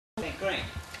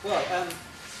Well,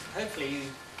 hopefully you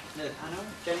know the panel.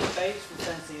 Jenny Bates from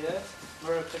Sense of the Earth,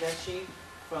 Murray Kodeshi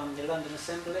from the London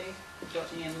Assembly,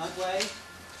 Dr. Ian Mudway.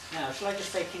 Now, shall I just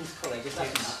say King's College? Is that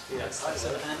enough? Yes.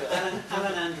 And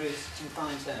Alan Andrews from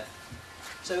Fines Earth.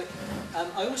 So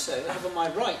I also have on my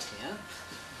right here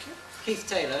Keith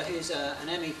Taylor, who's an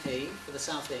MEP for the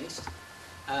South East,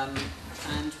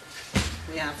 and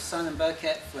we have Simon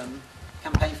Burkett from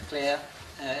Campaign for Clear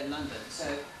in London.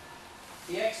 So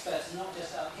the experts are not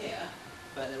just up here,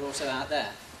 but they're also out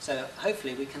there. So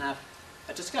hopefully we can have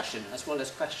a discussion as well as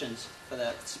questions for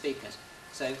the speakers.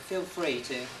 So feel free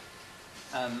to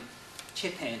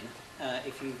chip in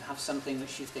if you have something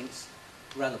which you think's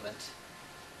relevant.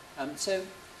 So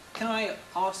can I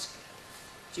ask,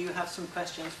 do you have some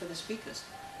questions for the speakers?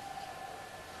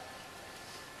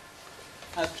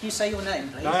 Can you say your name,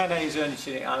 please? My name is Ernest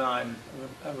Shilling, and I'm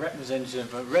a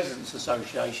representative of a residents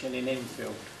association in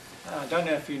Enfield. I don't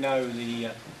know if you know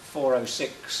the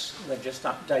 406, they've just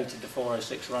updated the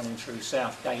 406 running through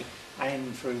Southgate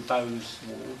and through Bowes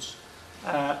wards.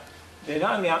 They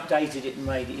not only updated it and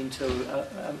made it into,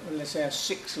 let's say, a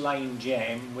 6-lane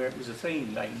jam, where it was a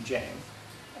 3-lane jam.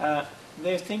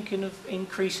 They're thinking of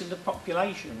increasing the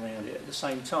population around it at the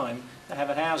same time. They have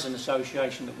a housing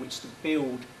association that wants to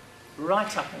build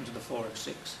right up onto the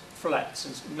 406 flats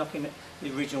and knocking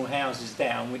the original houses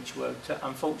down, which were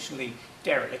unfortunately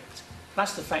derelict.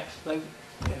 Plus the fact they're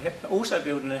also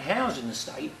building a housing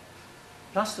estate,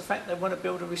 plus the fact they want to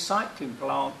build a recycling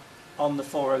plant on the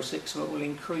 406 that will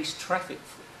increase traffic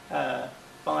by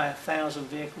 1,000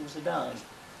 vehicles a day.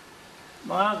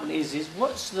 My argument is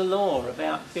what's the law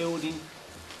about building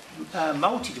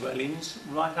multi-dwellings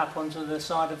right up onto the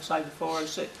side of, say, the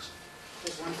 406?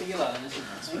 There's one for you, Alan,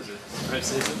 isn't there?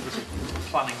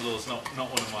 Planning law is not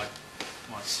one of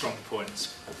my strong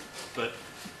points, but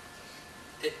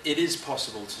it is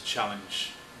possible to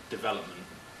challenge development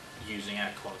using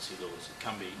air quality laws. It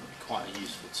can be quite a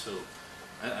useful tool,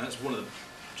 and that's one of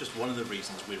the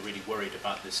reasons we're really worried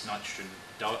about this nitrogen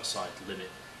dioxide limit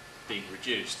being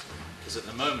reduced, because at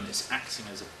the moment it's acting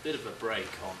as a bit of a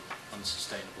brake on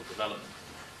unsustainable development.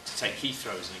 To take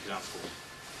Heathrow as an example,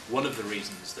 one of the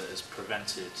reasons that has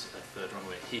prevented a third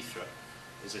runway at Heathrow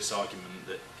is this argument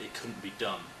that it couldn't be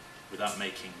done without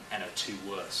making NO2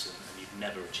 worse, and you'd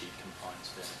never achieve compliance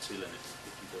with the NO2 limit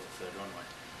if you built a third runway.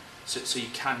 So you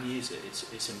can use it.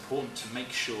 It's important to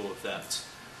make sure that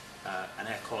an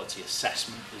air quality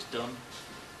assessment is done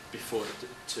before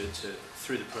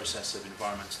through the process of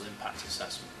environmental impact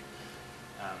assessment.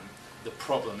 The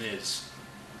problem is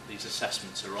these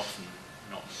assessments are often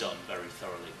not done very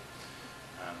thoroughly.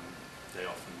 They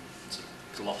often sort of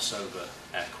gloss over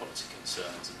air quality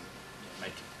concerns and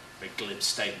make very glib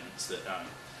statements that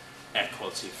air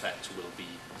quality effect will be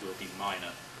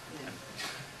minor. Yeah.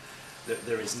 And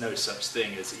there is no such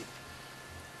thing as.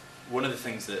 One of the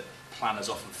things that planners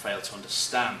often fail to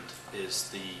understand is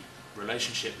the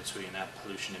relationship between air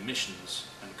pollution emissions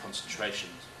and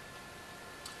concentrations.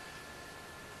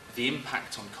 The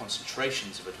impact on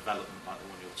concentrations of a development like the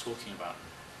one you're talking about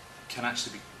can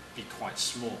actually be quite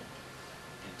small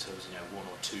in terms of 1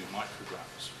 or 2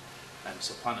 micrograms. And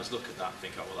so planners look at that and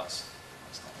think, oh, well, that's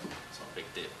not a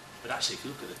big deal. But actually, if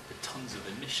you look at the tons of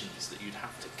emissions that you'd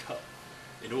have to cut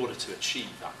in order to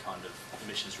achieve that kind of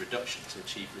emissions reduction, to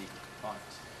achieve legal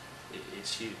compliance,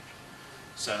 it's huge.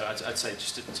 So I'd say,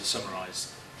 just to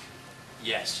summarise,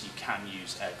 yes, you can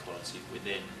use air quality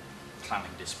within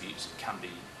planning disputes. It can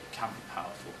be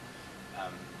powerful.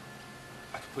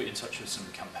 I could put you in touch with some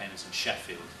campaigners in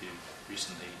Sheffield who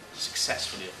recently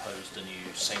successfully opposed a new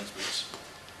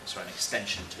an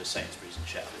extension to a Sainsbury's in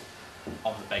Sheffield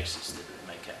on the basis that it would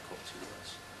make air quality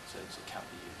worse. So it can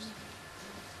be used.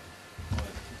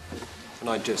 Can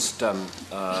I just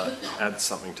add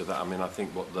something to that? I mean, I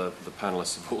think what the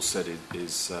panellists have all said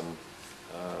is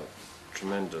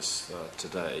tremendous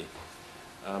today.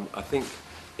 I think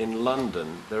in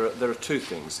London, there are 2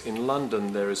 things. In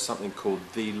London, there is something called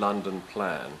the London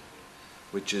Plan,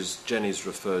 which is, Jenny's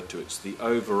referred to, it's the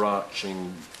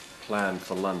overarching plan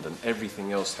for London.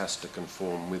 Everything else has to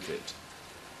conform with it.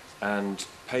 And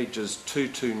pages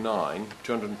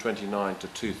 229 to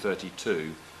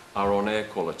 232 are on air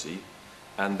quality,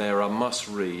 and they're a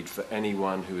must-read for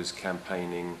anyone who is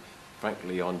campaigning,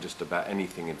 frankly, on just about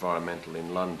anything environmental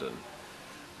in London.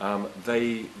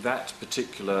 That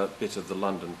particular bit of the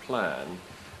London Plan,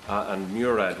 and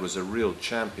Murad was a real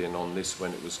champion on this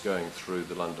when it was going through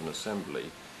the London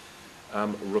Assembly,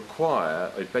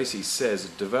 it basically says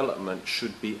development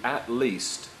should be at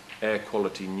least air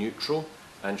quality neutral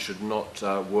and should not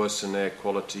worsen air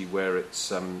quality where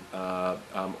it's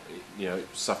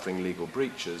suffering legal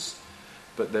breaches.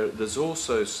 But there are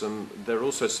also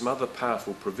some other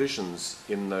powerful provisions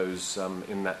in those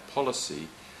in that policy,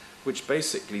 which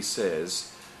basically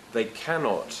says they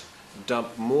cannot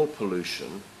dump more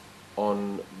pollution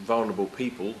on vulnerable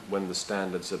people when the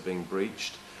standards are being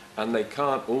breached, and they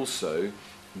can't also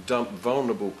dump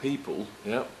vulnerable people,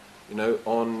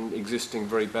 on existing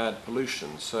very bad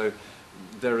pollution. So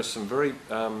there are some very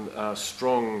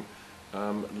strong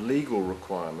legal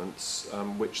requirements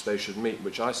which they should meet,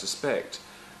 which I suspect,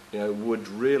 would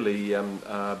really,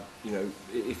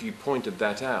 if you pointed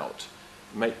that out,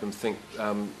 make them think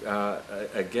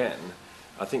again.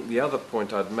 I think the other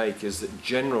point I'd make is that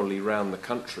generally around the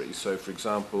country, so for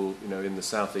example, in the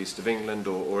southeast of England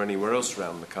or anywhere else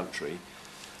around the country,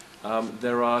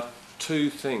 there are two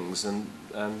things, and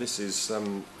this is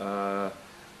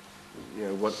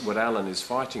what Alan is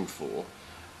fighting for.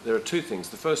 There are two things.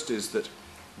 The first is that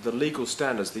the legal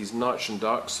standards, these nitrogen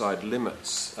dioxide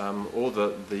limits, or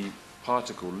the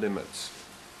particle limits,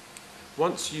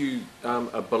 once you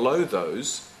are below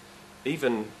those,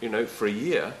 even for a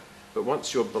year, but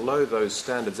once you're below those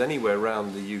standards anywhere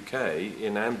around the UK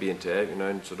in ambient air,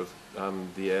 in sort of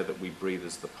the air that we breathe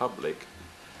as the public,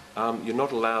 you're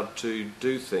not allowed to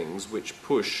do things which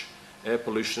push air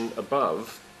pollution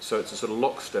above. So it's a sort of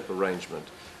lockstep arrangement,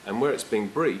 and where it's being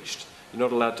breached, you're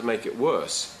not allowed to make it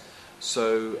worse.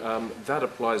 So that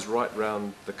applies right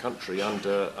round the country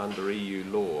under EU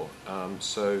law.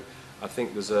 So I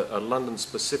think there's a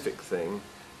London-specific thing,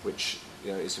 which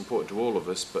is important to all of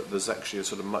us, but there's actually a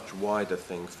sort of much wider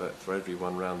thing for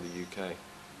everyone around the UK.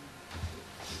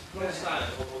 Can I just add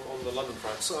on the London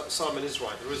front? Simon is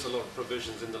right. There is a lot of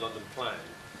provisions in the London plan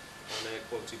on an air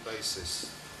quality basis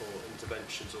for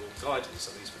interventions or guidance,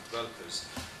 at least for developers.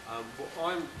 What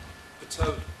I'm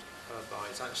perturbed by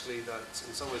is actually that,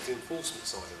 in some ways, the enforcement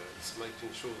side of it,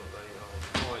 making sure that they are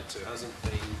required to, hasn't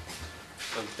been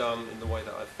done in the way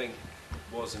that I think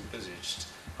was envisaged.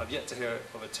 I've yet to hear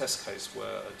of a test case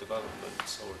where a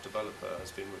development or a developer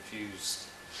has been refused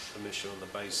permission on the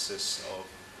basis of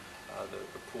the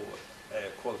report air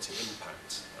quality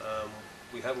impact.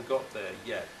 We haven't got there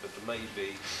yet, but there may be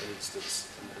an instance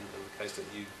in the case that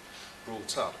you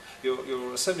brought up.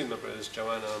 Your Assembly member is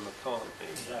Joanna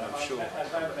McCartney, I'm sure.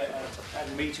 I've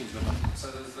had meetings with them.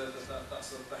 So that's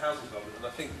the housing development, and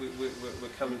I think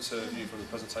we're coming to a view from the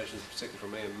presentations, particularly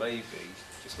from me, and maybe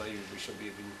we shouldn't be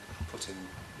even putting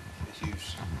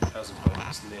huge housing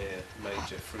developments near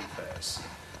major fruit fairs,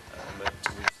 maybe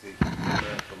to reach the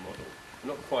American model.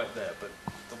 We're not quite there, but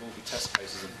there will be test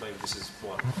cases, and maybe this is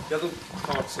one. The other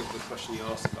part of the question you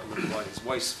asked about is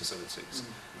waste facilities,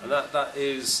 and that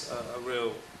is a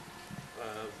real,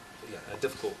 a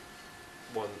difficult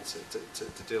one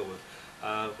to deal with.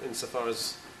 Insofar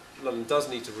as London does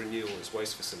need to renew all its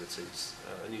waste facilities,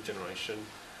 a new generation,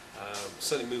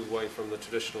 certainly move away from the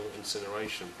traditional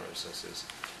incineration processes.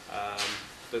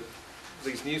 But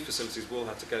these new facilities will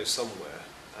have to go somewhere,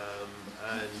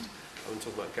 and I'm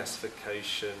talking about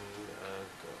gasification,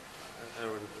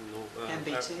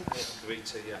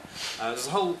 MBT, yeah. There's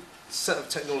a whole set of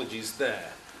technologies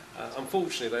there.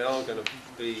 Unfortunately, they are going to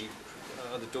be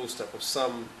at the doorstep of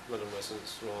some London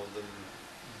residents rather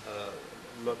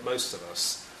than most of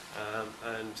us,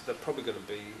 and they're probably going to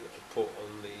be put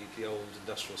on the old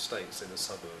industrial estates in the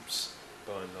suburbs,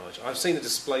 by and large. I've seen the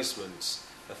displacement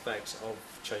effect of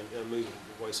moving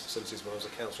waste facilities when I was a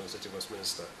councillor in the City of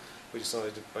Westminster. We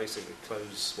decided to basically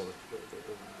close,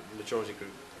 the majority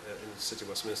group in the City of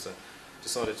Westminster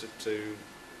decided to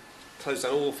close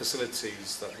down all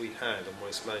facilities that we had on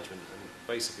waste management and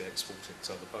basically export it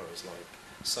to other boroughs like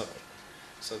Southwark.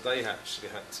 So they actually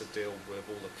had to deal with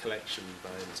all the collection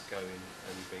vans going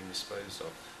and being disposed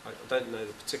of. I don't know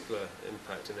the particular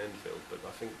impact in Enfield, but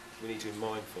I think we need to be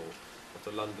mindful of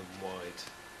the London-wide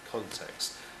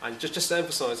context. And just to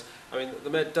emphasise, the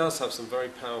Mayor does have some very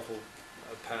powerful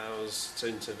powers to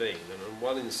intervene, and in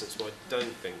one instance where I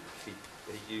don't think he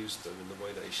used them in the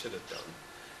way that he should have done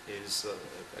is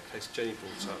a case Jenny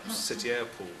brought up, city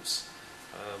airports.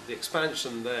 The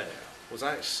expansion there was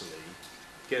actually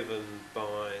given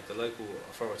by the local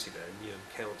authority there, Newham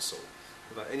Council,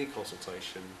 without any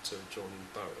consultation to adjoining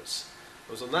boroughs.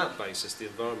 It was on that basis the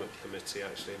Environment Committee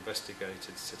actually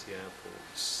investigated city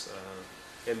airports'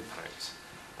 impact.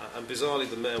 And bizarrely,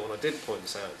 the Mayor, when I did point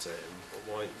this out to him,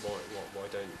 why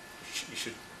don't you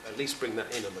should at least bring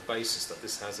that in on the basis that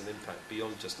this has an impact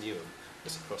beyond just Newham,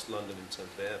 it's across London in terms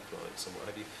of air flights and what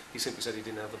have you. He simply said he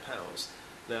didn't have the powers.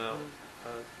 Now,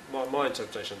 my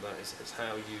interpretation of that is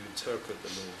how you interpret the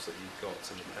laws that you've got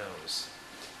and the powers,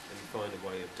 and you find a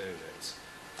way of doing it.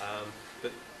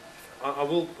 But I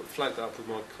will flag that up with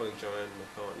my colleague Joanne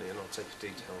McCartney, and I'll take the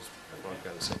details before I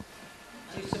go to see. Do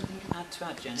you have something to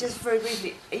add, Jenny? Just very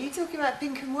briefly, are you talking about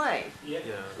Pinkham Way? Yeah.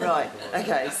 Right,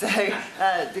 okay, so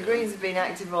the Greens have been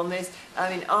active on this. I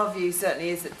mean, our view certainly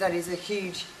is that that is a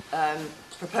huge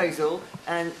proposal,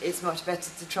 and it's much better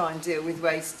to try and deal with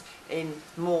waste in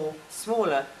more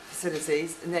smaller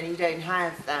facilities, and then you don't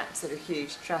have that sort of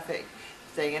huge traffic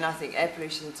thing. And I think air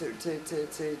pollution, to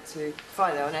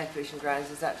fight that on air pollution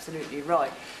grounds is absolutely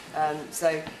right.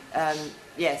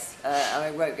 Yes,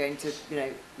 I won't go into,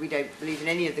 we don't believe in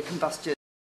any of the combustion.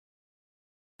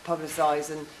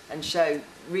 Publicise and show,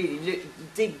 really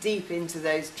dig deep into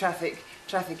those traffic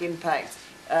impact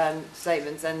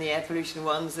statements and the air pollution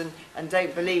ones, and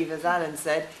don't believe, as Alan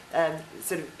said,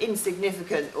 sort of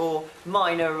insignificant or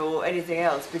minor or anything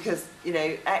else, because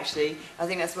actually I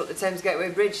think that's what the Thames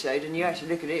Gateway Bridge showed, and you actually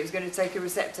look at it, it was going to take a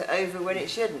receptor over when it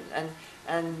shouldn't,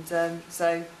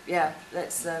 so yeah,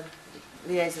 let's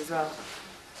liaise as well.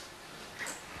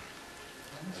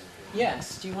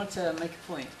 Yes, do you want to make a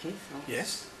point, Keith? Or?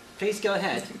 Yes. Please go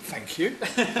ahead. Thank you.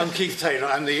 I'm Keith Taylor.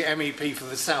 I'm the MEP for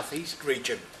the South East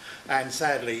region, and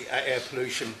sadly air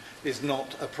pollution is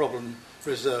not a problem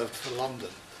reserved for London.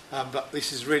 But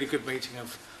this is a really good meeting.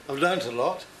 I've learned a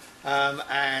lot,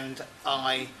 and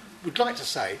I would like to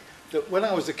say that when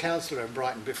I was a councillor in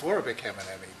Brighton before I became an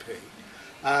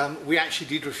MEP, we actually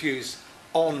did refuse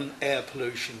on air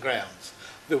pollution grounds.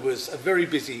 There was a very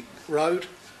busy road,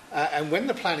 and when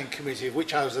the planning committee, of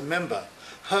which I was a member,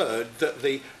 heard that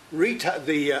the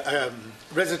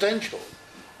residential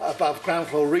above ground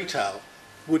floor retail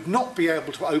would not be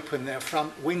able to open their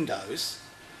front windows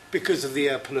because of the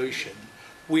air pollution,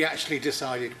 we actually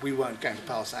decided we weren't going to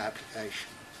pass that application.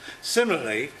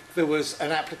 Similarly, there was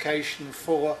an application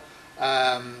for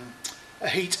a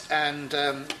heat and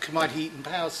combined heat and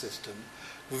power system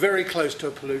very close to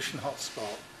a pollution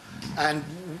hotspot, and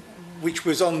which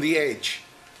was on the edge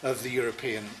of the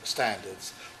European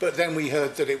standards. But then we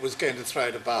heard that it was going to throw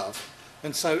it above,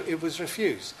 and so it was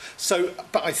refused.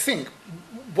 But I think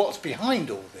what's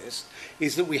behind all this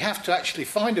is that we have to actually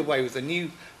find a way with the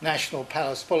new National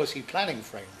Powers Policy Planning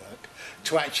Framework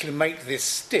to actually make this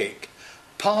stick.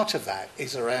 Part of that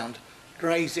is around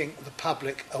raising the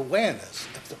public awareness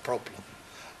of the problem.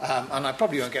 And I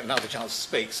probably won't get another chance to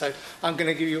speak, so I'm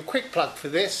going to give you a quick plug for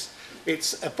this.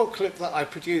 It's a booklet that I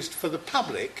produced for the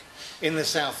public in the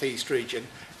South East region.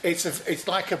 It's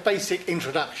like a basic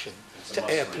introduction to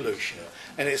air pollution,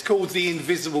 and it's called The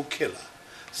Invisible Killer.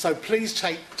 So please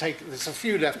take there's a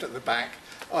few left at the back,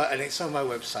 and it's on my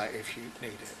website if you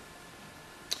need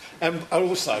it. I'll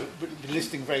also be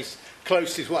listening very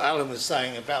closely to what Alan was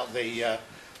saying about the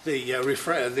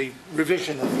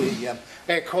revision of the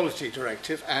Air Quality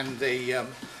Directive and the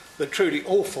truly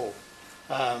awful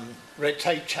red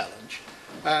tape challenge.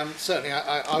 Certainly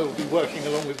I will be working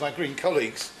along with my Green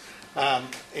colleagues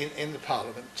in the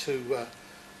Parliament to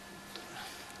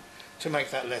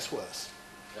make that less worse.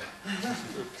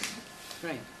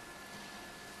 Great.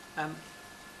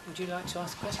 Would you like to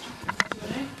ask a question?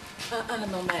 Anna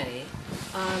Mulmay.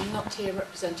 I'm not here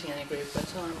representing any group,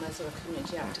 but I'm as a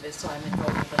community activist, I'm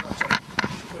involved with a lot of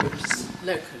groups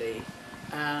locally,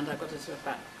 and I've got a sort of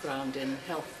background in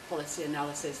health policy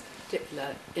analysis,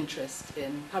 particular interest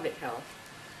in public health.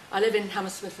 I live in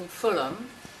Hammersmith and Fulham,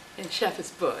 in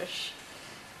Shepherd's Bush.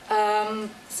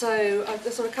 So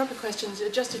there's sort of a couple of questions.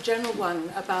 Just a general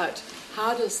one about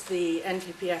how does the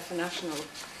NPPF, the National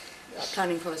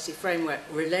Planning Policy Framework,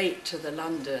 relate to the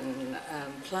London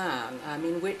plan? I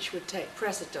mean, which would take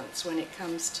precedence when it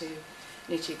comes to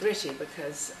nitty-gritty,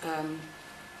 because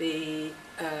the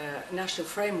National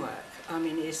Framework, I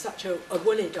mean, is such a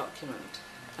woolly document,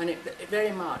 and it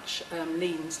very much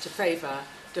leans to favour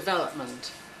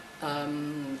development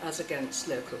as against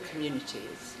local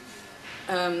communities.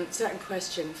 Second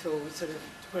question for sort of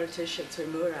politicians, for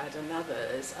Murad and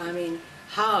others, I mean,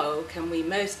 how can we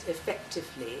most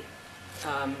effectively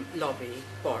lobby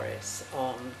Boris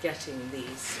on getting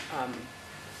these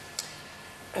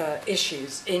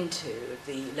issues into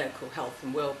the local health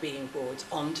and well-being boards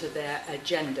onto their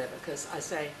agenda? Because I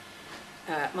say,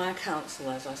 my council,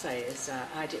 as I say, is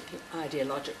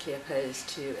ideologically opposed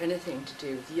to anything to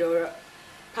do with Europe.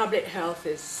 Public health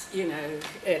is,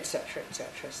 etc.,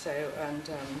 etc. So, and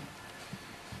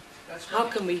how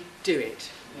can we do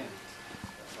it? Yeah.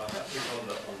 I think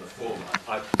on the former,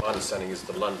 my understanding is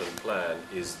the London plan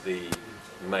is the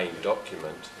main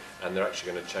document, and they're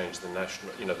actually going to change the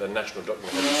national, the national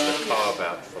document has the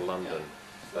carve-out for London.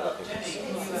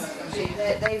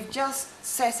 They've just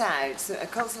set out a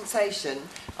consultation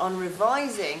on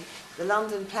revising the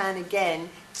London plan again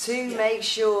to make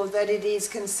sure that it is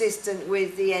consistent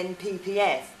with the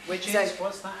NPPF. Which So- is,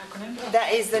 what's that acronym?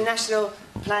 That is the National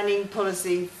Planning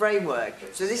Policy Framework.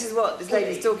 So this is what this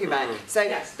lady's talking about. So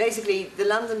Yes. basically, the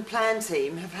London Plan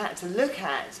team have had to look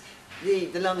at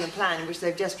the London Plan, which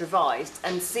they've just revised,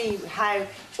 and see how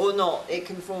or not it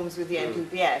conforms with the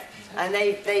NPPF. And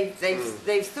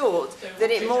they've thought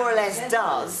that it more or less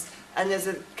does. And there's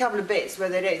a couple of bits where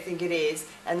they don't think it is,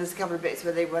 and there's a couple of bits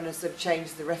where they want to sort of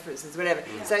change the references, whatever.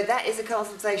 So that is a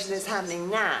consultation that's happening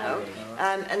now,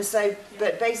 and so,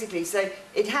 but basically, so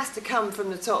it has to come from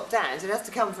the top down, so it has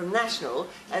to come from national,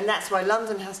 and that's why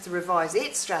London has to revise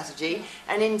its strategy,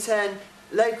 and in turn,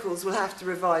 locals will have to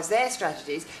revise their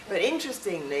strategies. But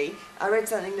interestingly, I read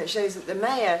something that shows that the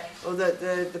mayor, or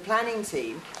the planning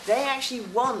team, they actually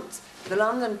want the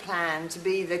London Plan to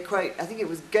be the, quote, I think it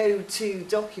was go-to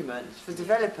document for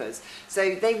developers.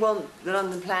 So they want the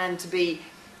London Plan to be,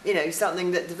 you know,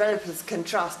 something that developers can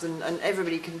trust and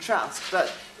everybody can trust,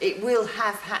 but it will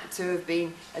have had to have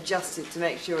been adjusted to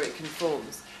make sure it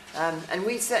conforms. And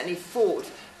we certainly fought,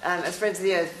 as Friends of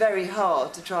the Earth, very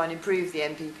hard to try and improve the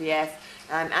NPPF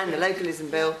and the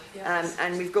localism bill,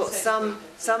 and we've got some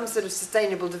sort of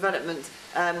sustainable development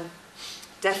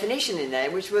definition in there,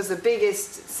 which was the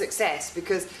biggest success,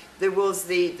 because there was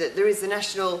there is the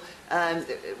national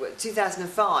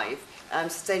 2005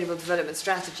 Sustainable Development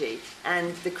Strategy,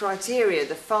 and the criteria,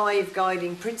 the 5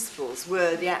 guiding principles,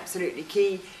 were the absolutely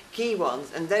key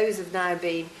ones, and those have now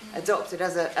been adopted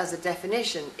as a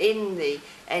definition in the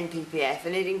NPPF,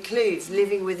 and it includes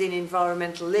living within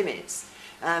environmental limits,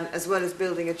 as well as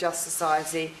building a just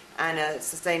society and a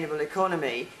sustainable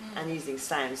economy, and using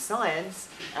sound science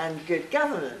and good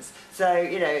governance. So,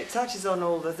 you know, it touches on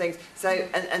all the things. So,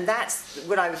 and that's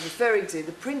what I was referring to.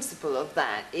 The principle of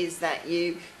that is that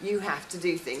you have to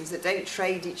do things that don't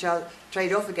trade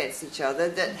off against each other,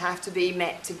 that have to be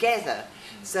met together.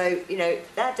 So, you know,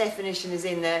 that definition is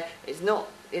in there. It's not,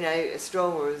 you know, as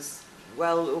strong or as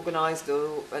well organised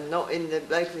and not in the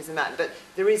localism act, but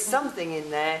there is something in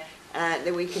there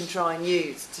that we can try and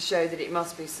use to show that it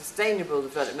must be sustainable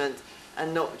development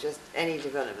and not just any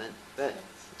development. But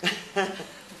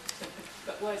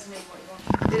But words mean what you want.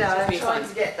 you know, I'm Be trying fun.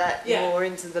 to get that Yeah. more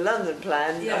into the London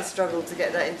Plan. Yeah. I struggled to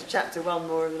get that into Chapter 1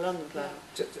 more of the London Plan.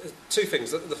 Two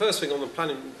things. The first thing on the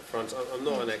planning front, I'm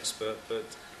not an expert, but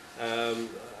I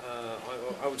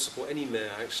would support any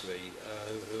mayor, actually,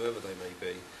 whoever they may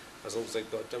be, as long as they've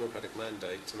got a democratic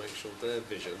mandate to make sure their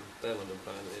vision, their London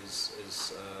Plan, is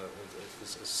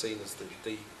seen as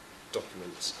the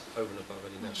document over and above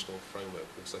any national framework,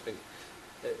 because I think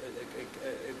it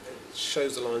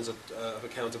shows the lines of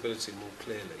accountability more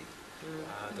clearly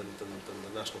than the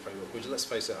national framework, which, let's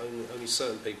face it, only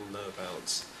certain people know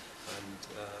about, and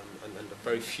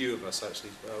very few of us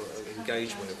actually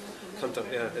engage with.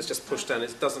 It's just pushed down.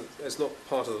 It's not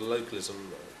part of the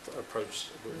localism approach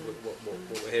what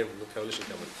we're hearing from the coalition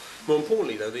government. More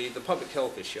importantly, though, the public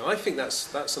health issue, I think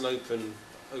that's an open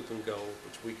goal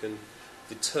which we can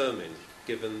determine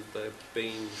given they're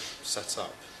being set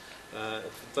up.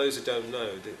 For those who don't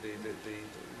know, the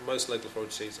most local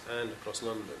authorities and across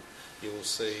London, you will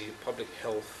see public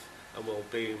health and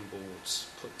wellbeing boards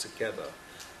put together,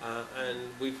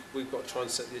 and we've got to try and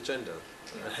set the agenda.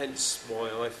 Hence why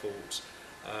I thought,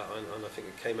 and I think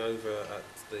it came over at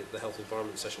the health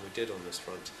environment session we did on this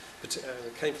front, but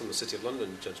it came from the City of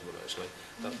London gentlemen actually,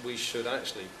 that we should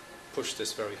actually push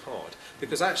this very hard,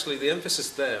 because actually the emphasis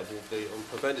there will be on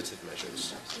preventative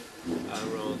measures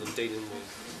rather than dealing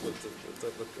with the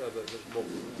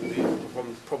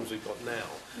problems we've got now.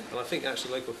 And I think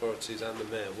actually local authorities and the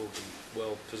mayor will be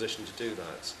well positioned to do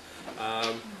that.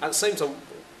 At the same time,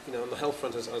 you know, on the health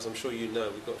front, as I'm sure you know,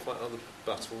 we've got quite other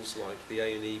battles like the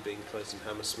A&E being closed in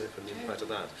Hammersmith and the impact of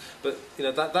that. But you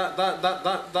know,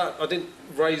 that I didn't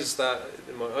raise that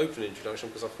in my opening introduction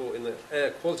because I thought in the air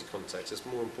quality context it's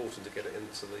more important to get it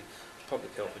into the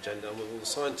public health agenda, and with all the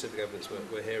scientific evidence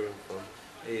we're hearing from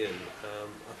Ian,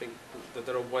 I think that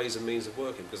there are ways and means of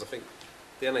working, because I think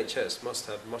the NHS must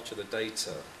have much of the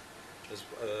data as,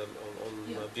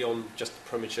 beyond just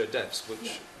premature deaths,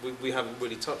 which we haven't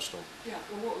really touched on. Yeah,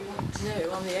 well, what we want to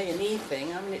know on the A&E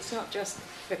thing, I mean, it's not just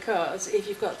because if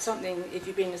you've got something, if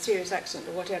you've been in a serious accident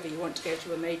or whatever, you want to go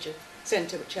to a major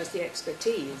centre which has the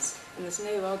expertise, and there's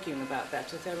no arguing about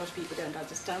that, if there are a lot of people who don't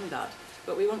understand that.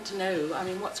 But we want to know, I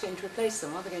mean, what's going to replace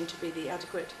them? Are there going to be the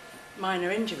adequate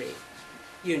minor injury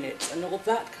units and all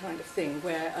that kind of thing,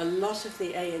 where a lot of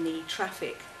the A&E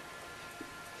traffic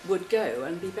would go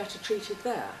and be better treated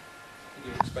there?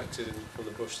 You expected from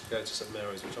the bush to go to St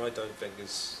Mary's, which I don't think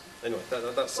is... Anyway,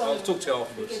 that's, I'll talk to you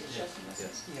afterwards.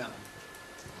 Yeah.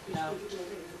 Now,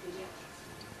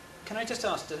 can I just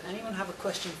ask, does anyone have a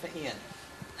question for Ian?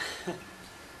 The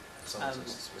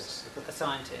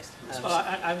scientist. Well,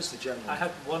 I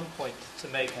had one point to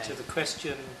make to the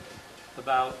question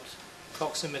about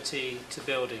proximity to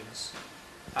buildings,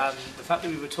 and the fact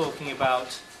that we were talking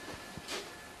about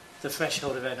the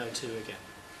threshold of NO2 again.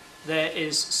 There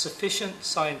is sufficient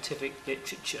scientific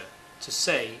literature to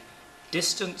say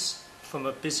distance from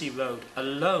a busy road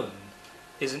alone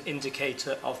is an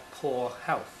indicator of poor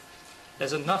health.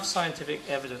 There's enough scientific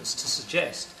evidence to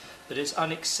suggest that it's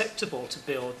unacceptable to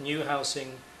build new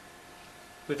housing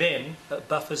within a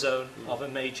buffer zone of a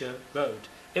major road,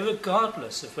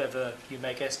 irregardless of whether you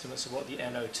make estimates of what the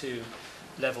NO2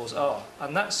 levels are.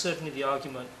 And that's certainly the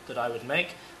argument that I would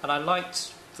make. And I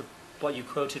liked what you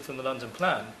quoted from the London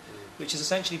Plan, which is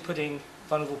essentially putting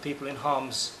vulnerable people in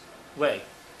harm's way.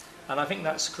 And I think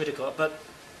that's critical. But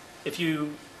if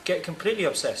you get completely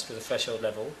obsessed with the threshold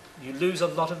level, you lose a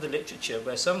lot of the literature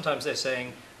where sometimes they're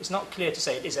saying it's not clear to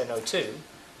say it is NO2,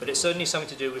 but it's certainly something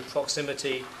to do with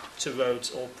proximity to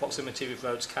roads or proximity with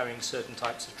roads carrying certain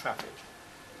types of traffic.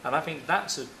 And I think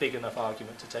that's a big enough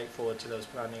argument to take forward to those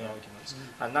planning arguments.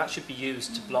 And that should be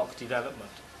used to block development.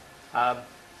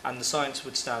 And the science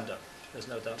would stand up. There's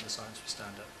no doubt the science would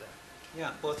stand up there.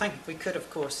 Yeah, well, we could, of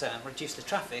course, reduce the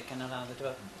traffic and allow the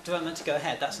development to go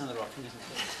ahead. That's another option,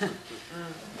 isn't it?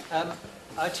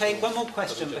 I'll take one more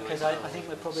question because I think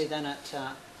we're probably then at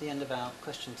the end of our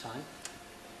question time.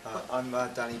 I'm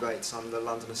Danny Bates. I'm the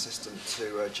London assistant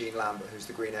to Jean Lambert, who's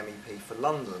the Green MEP for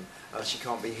London. She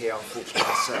can't be here, unfortunately,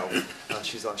 herself.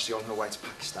 She's actually on her way to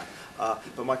Pakistan.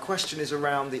 But my question is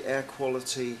around the air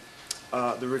quality,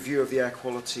 the review of the air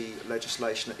quality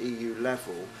legislation at EU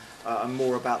level, and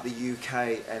more about the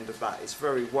UK end of that. It's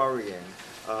very worrying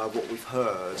what we've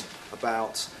heard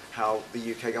about how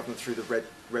the UK government, through the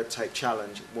red tape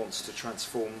challenge, wants to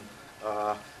transform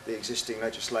the existing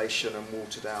legislation and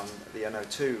water down the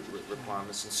NO2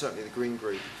 requirements. And certainly the Green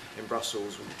Group in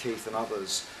Brussels, with Keith and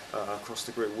others across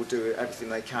the group, will do everything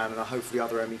they can, and hopefully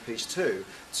other MEPs too,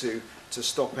 to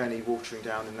stop any watering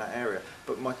down in that area.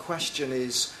 But my question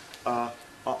is, I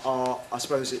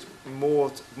suppose it's more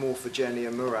for Jenny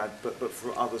and Murad, but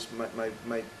for others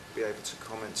may be able to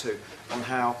comment too, on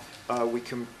how we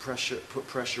can put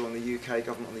pressure on the UK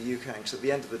government, on the UK, because at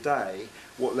the end of the day,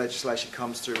 what legislation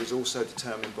comes through is also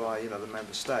determined by the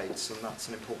member states, and that's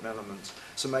an important element.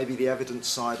 So maybe the evidence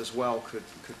side as well could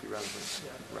be relevant.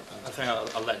 I think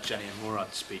I'll let Jenny and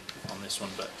Murad speak on this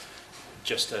one, but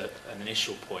just an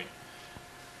initial point,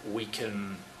 we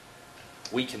can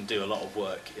do a lot of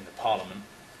work in the Parliament,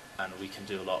 and we can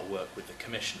do a lot of work with the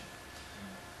Commission.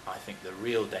 I think the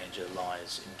real danger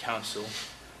lies in Council,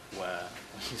 where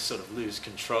we sort of lose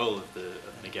control of the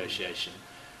negotiation,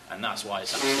 and that's why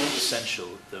it's absolutely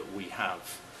essential that we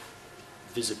have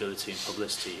visibility and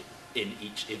publicity in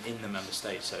the member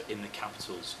states, so in the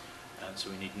capitals, and so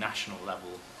we need national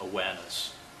level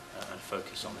awareness and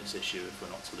focus on this issue if we're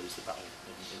not to lose the battle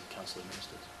in Council of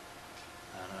Ministers.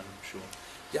 And I'm sure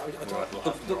we'll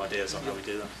have more ideas on how we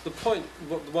do that. The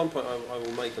one point I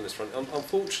will make on this front,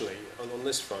 unfortunately, on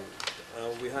this front,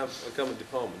 we have a government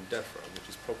department, DEFRA, which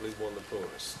is probably one of the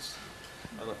poorest.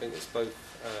 And I think it's both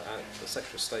at the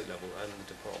Secretary of State level and the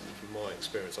department, from my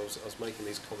experience. I was making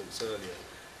these comments earlier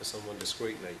to someone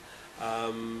discreetly.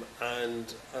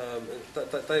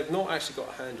 They've not actually got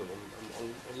a handle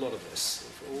on a lot of this.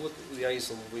 All the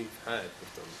liaison we've had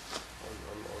with them on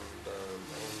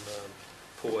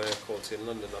poor air quality in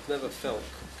London, I've never felt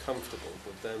comfortable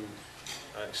with them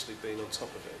actually being on top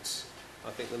of it.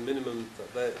 I think the minimum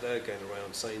that they're going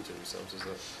around saying to themselves is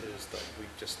that we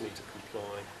just need to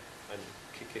comply and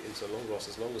kick it into long loss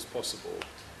as long as possible,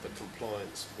 but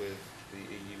compliance with the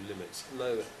EU limits.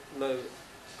 No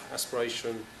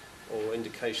aspiration or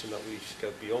indication that we should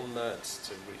go beyond that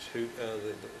to reach the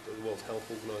World Health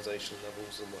Organization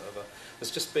levels and whatever.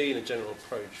 There's just been a general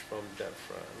approach from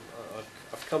DEFRA. And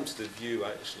I've come to the view,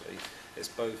 actually, it's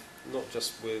both not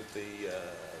just with the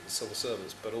civil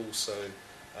servants, but also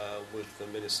with the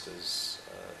ministers.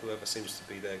 Whoever seems to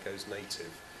be there goes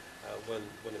native. When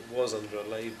it was under a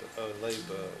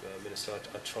Labour minister,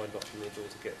 I tried knocking on the door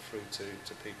to get through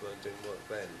to people and doing work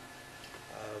then.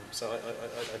 So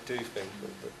I do think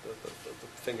that the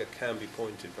finger can be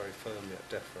pointed very firmly at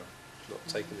DEFRA, not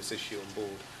taking this issue on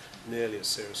board nearly as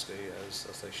seriously as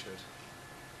they should.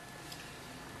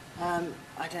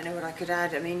 I don't know what I could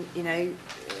add. I mean,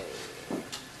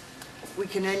 we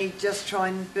can only just try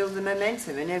and build the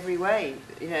momentum in every way.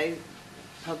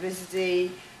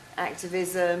 Publicity,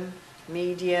 activism,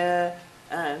 media,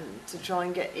 to try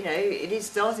and get. It is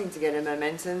starting to get a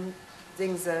momentum.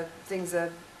 Things are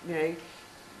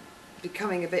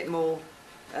becoming a bit more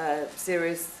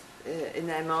serious in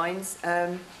their minds.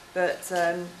 But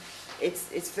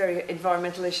it's very,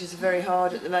 environmental issues are very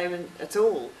hard at the moment at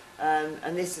all.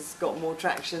 And this has got more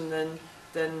traction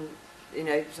than you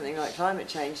know, something like climate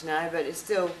change now, but it's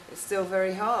still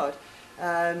very hard.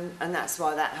 And that's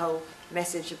why that whole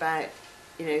message about,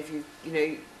 you know, if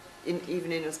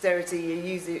even in austerity, you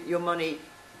use your money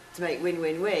to make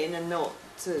win-win-win and not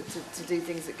to do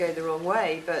things that go the wrong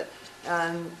way. But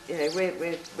you know,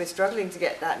 we're struggling to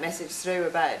get that message through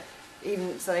about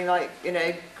even something like, you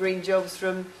know, green jobs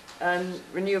from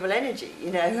renewable energy.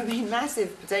 You know, I mean,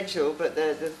 massive potential, but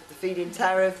the feed-in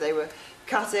tariff they were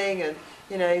cutting, and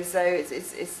you know, so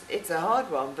it's a hard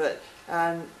one, but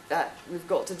that we've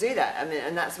got to do that. I mean,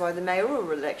 and that's why the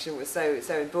mayoral election was so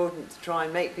important, to try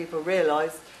and make people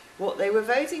realise what they were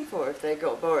voting for. If they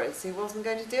got Boris, he wasn't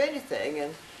going to do anything,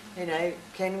 and you know,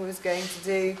 Ken was going to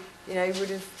do, you know,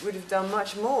 would have done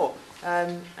much more,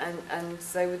 and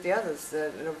so with the others,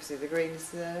 and obviously the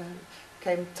Greens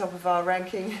came top of our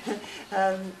ranking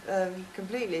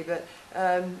completely. But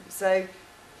so,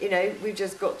 you know, we've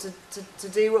just got to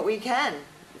do what we can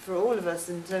for all of us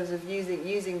in terms of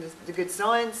using the good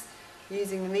science,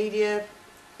 using the media,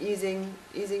 using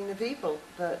the people.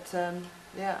 But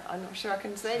yeah, I'm not sure I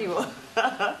can say any more.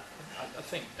 I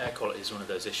think air quality is one of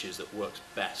those issues that works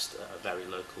best at a very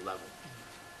local level,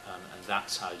 and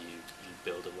that's how you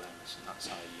build awareness, and that's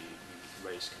how you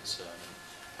raise concern,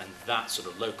 and that sort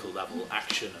of local level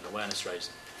action and awareness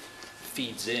raising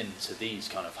feeds into these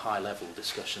kind of high level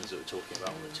discussions that we're talking about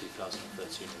on the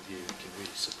 2013 review, and can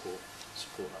really support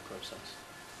that process.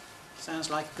 Sounds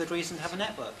like a good reason to have a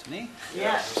network to me.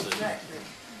 Yeah, absolutely. exactly.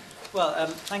 Well,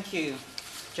 thank you,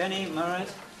 Jenny, Murad,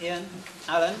 Ian,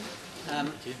 Alan.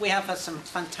 We have had some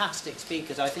fantastic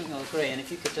speakers, I think you'll agree, and if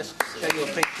you could just show your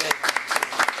appreciation.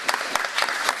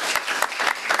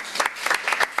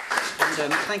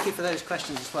 And thank you for those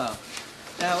questions as well.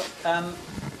 Now,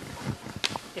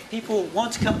 if people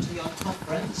want to come to the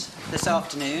conference this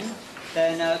afternoon,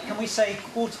 then can we say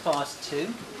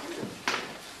 2:15?